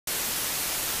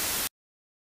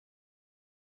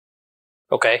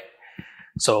Okay,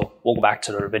 so we'll go back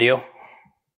to the video.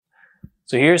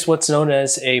 So here's what's known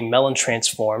as a Mellin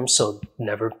transform, so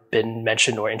never been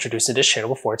mentioned or introduced in this channel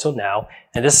before until now.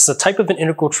 And this is a type of an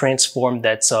integral transform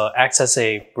that acts as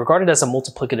regarded as a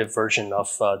multiplicative version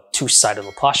of two-sided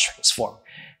Laplace transform.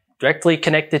 Directly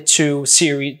connected to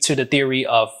the theory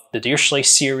of the Dirichlet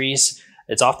series.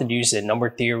 It's often used in number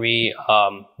theory,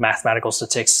 mathematical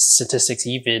statistics,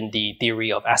 even the theory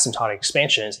of asymptotic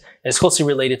expansions. And it's closely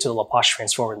related to the Laplace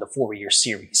transform in the Fourier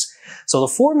series. So the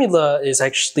formula is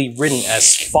actually written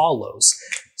as follows.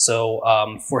 So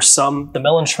for the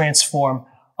Mellin transform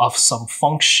of some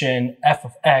function f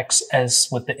of x as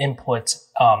with the input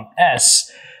s,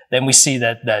 then we see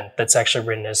that's actually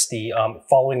written as the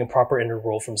following improper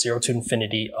integral from 0 to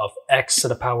infinity of x to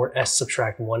the power s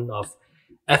subtract 1 of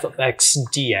f of x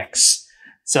dx.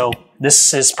 So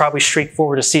this is probably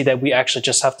straightforward to see that we actually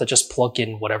just have to plug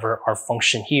in whatever our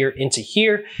function here into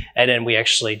here, and then we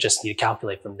actually just need to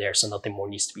calculate from there, so nothing more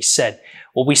needs to be said.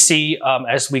 What we see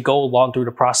as we go along through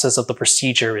the process of the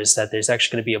procedure is that there's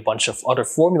actually going to be a bunch of other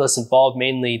formulas involved,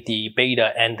 mainly the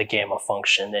beta and the gamma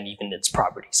function, and even its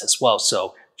properties as well.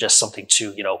 So just something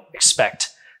to, expect.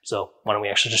 So why don't we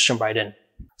actually just jump right in.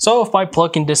 So if I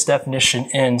plug in this definition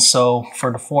in, so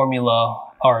for the formula,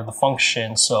 or the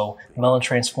function, so the Mellin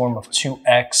transform of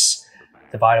 2x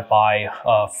divided by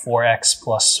 4x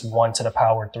plus 1 to the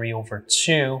power 3 over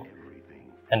 2,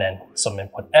 and then some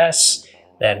input s.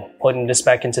 Then putting this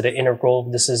back into the integral,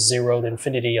 this is 0 to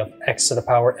infinity of x to the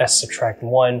power s subtract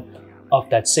 1 of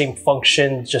that same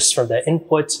function, just for the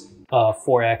input,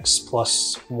 4x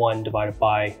plus 1 divided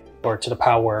by, or to the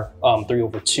power 3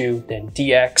 over 2, then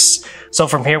dx. So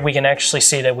from here, we can actually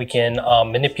see that we can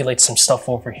manipulate some stuff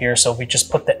over here. So we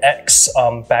just put the x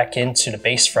back into the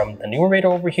base from the numerator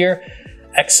over here,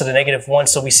 x to the negative 1.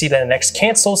 So we see that an x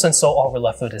cancels, and so all we're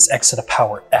left with is x to the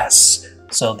power s.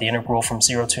 So the integral from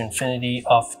 0 to infinity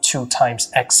of 2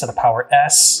 times x to the power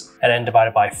s, and then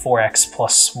divided by 4x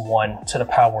plus 1 to the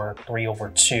power 3 over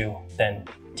 2, then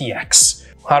dx.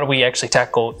 How do we actually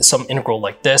tackle some integral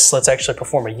like this? Let's actually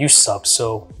perform a u sub.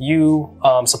 So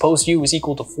suppose u is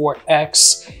equal to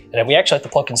 4x, and then we actually have to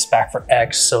plug in back for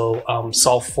x. So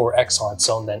solve for x on its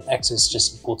own, then x is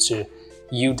just equal to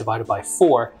u divided by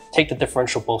 4. Take the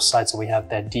differential both sides, and we have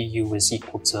that du is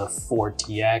equal to 4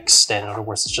 dx. Then in other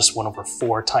words, it's just 1 over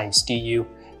 4 times du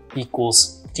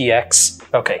equals dx.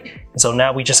 Okay, so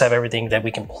now we just have everything that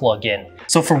we can plug in.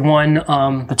 So for one,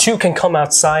 the 2 can come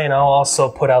outside, and I'll also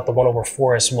put out the 1 over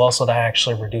 4 as well, so that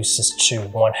actually reduces to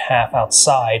 1/2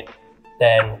 outside.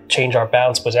 Then change our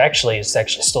bounds, but it actually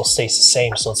still stays the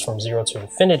same, so it's from 0 to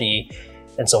infinity.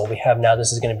 And so what we have now,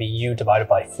 this is going to be u divided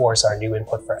by 4 is our new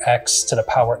input for x to the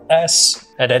power s,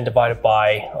 and then divided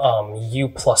by u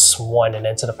plus 1, and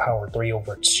then to the power 3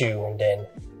 over 2, and then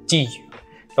du.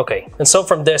 Okay, and so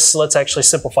from this, let's actually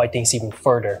simplify things even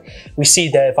further. We see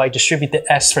that if I distribute the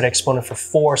s for the exponent for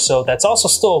 4, so that's also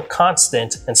still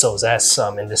constant, and so is s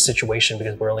in this situation,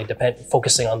 because we're only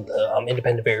focusing on the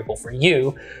independent variable for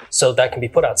u, so that can be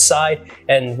put outside.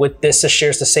 And with this, it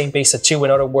shares the same base of 2.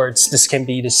 In other words, this can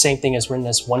be the same thing as written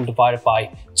as 1 divided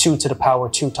by 2 to the power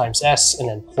 2 times s, and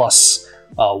then plus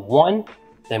 1.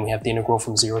 Then we have the integral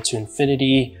from 0 to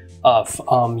infinity of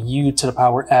u to the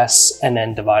power s, and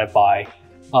then divided by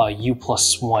u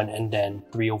plus 1, and then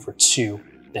 3 over 2,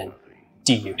 then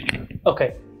du.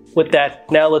 Okay, with that,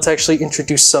 now let's actually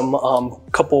introduce some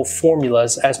couple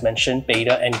formulas, as mentioned,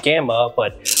 beta and gamma,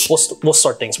 but we'll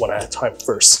start things one at a time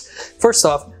first. First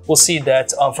off, we'll see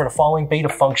that for the following beta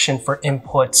function for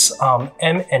inputs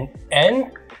m and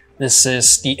n, this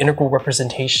is the integral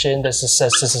representation. This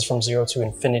says this is from 0 to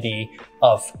infinity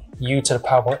of u to the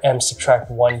power m subtract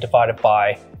 1 divided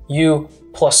by u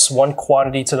plus 1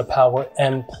 quantity to the power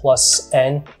m plus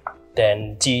n,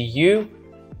 then du.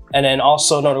 And then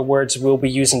also, in other words, we'll be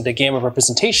using the gamma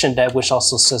representation, which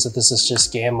also says that this is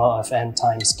just gamma of n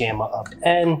times gamma of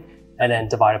n, and then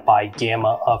divided by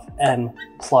gamma of m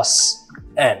plus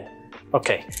n.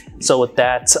 Okay, so with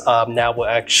that, now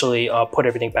we'll actually put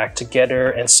everything back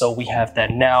together. And so we have that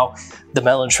now the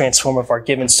Mellin transform of our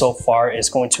given so far is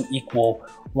going to equal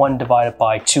 1 divided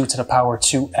by 2 to the power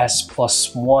 2s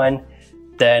plus 1.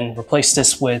 Then replace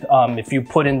this with, if you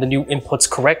put in the new inputs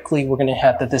correctly, we're going to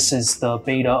have that this is the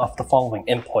beta of the following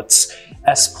inputs,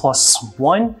 s plus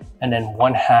 1, and then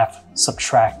 1/2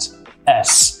 subtract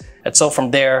s. And so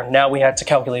from there, now we have to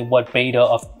calculate what beta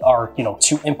of our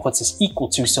 2 inputs is equal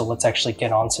to, so let's actually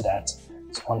get on to that.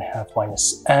 So 1/2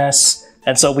 minus s.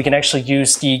 And so we can actually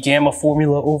use the gamma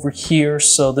formula over here.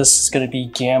 So this is going to be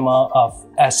gamma of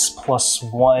s plus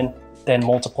 1, then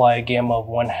multiply a gamma of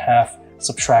 1/2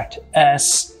 subtract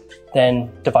s,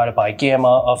 then divided by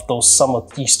gamma of those sum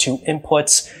of these two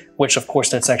inputs, which of course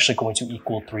that's actually going to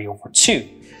equal 3/2.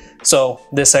 So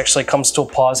this actually comes to a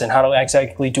pause, and how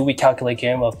exactly do we calculate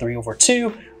gamma of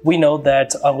 3/2? We know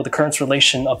that with the occurrence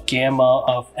relation of gamma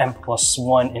of m plus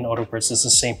 1, in other words, is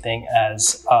the same thing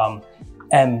as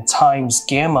m times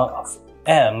gamma of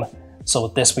m. So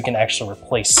with this, we can actually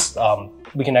replace,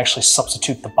 we can actually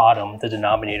substitute the bottom, the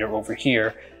denominator over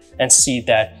here, and see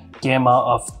that gamma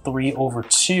of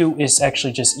 3/2 is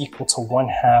actually just equal to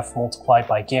 1/2 multiplied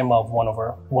by gamma of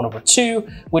 1/2,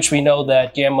 which we know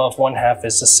that gamma of 1/2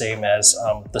 is the same as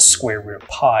the square root of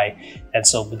pi. And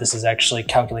so this is actually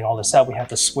calculating all this out. We have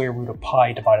the square root of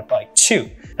pi divided by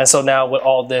 2. And so now with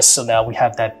all this, so now we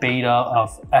have that beta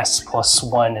of s plus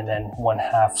 1 and then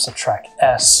 1/2 subtract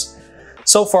s.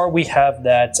 So far we have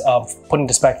that, putting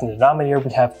this back in the denominator,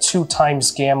 we have 2 times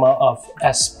gamma of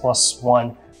s plus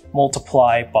 1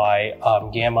 multiplied by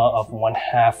gamma of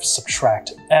 1/2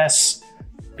 subtract s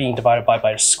being divided by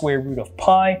the square root of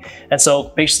pi. And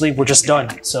so basically we're just done.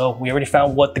 So we already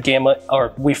found what the gamma,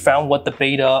 or we found what the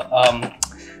beta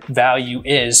value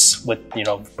is with, you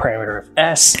know, parameter of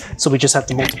s. So we just have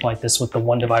to multiply this with the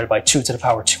 1 divided by 2 to the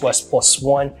power 2s plus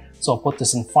 1. So I'll put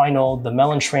this in final. The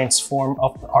Mellin transform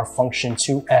of our function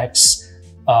 2x,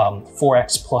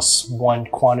 4x plus 1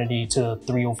 quantity to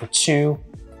 3/2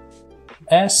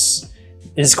 s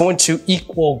is going to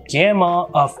equal gamma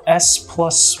of s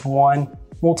plus 1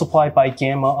 multiplied by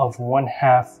gamma of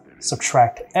 1/2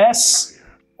 subtract s,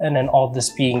 and then all this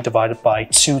being divided by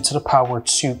 2 to the power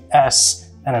 2s,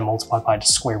 and then multiplied by the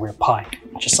square root of pi.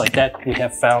 Just like that, we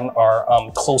have found our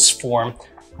closed form,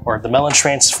 or the Mellin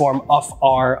transform of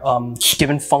our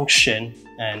given function,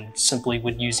 and simply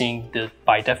with using the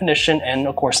by definition and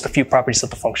of course the few properties of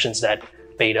the functions that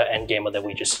beta and gamma that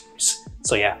we just used.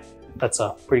 So yeah, that's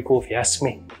pretty cool if you ask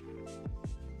me.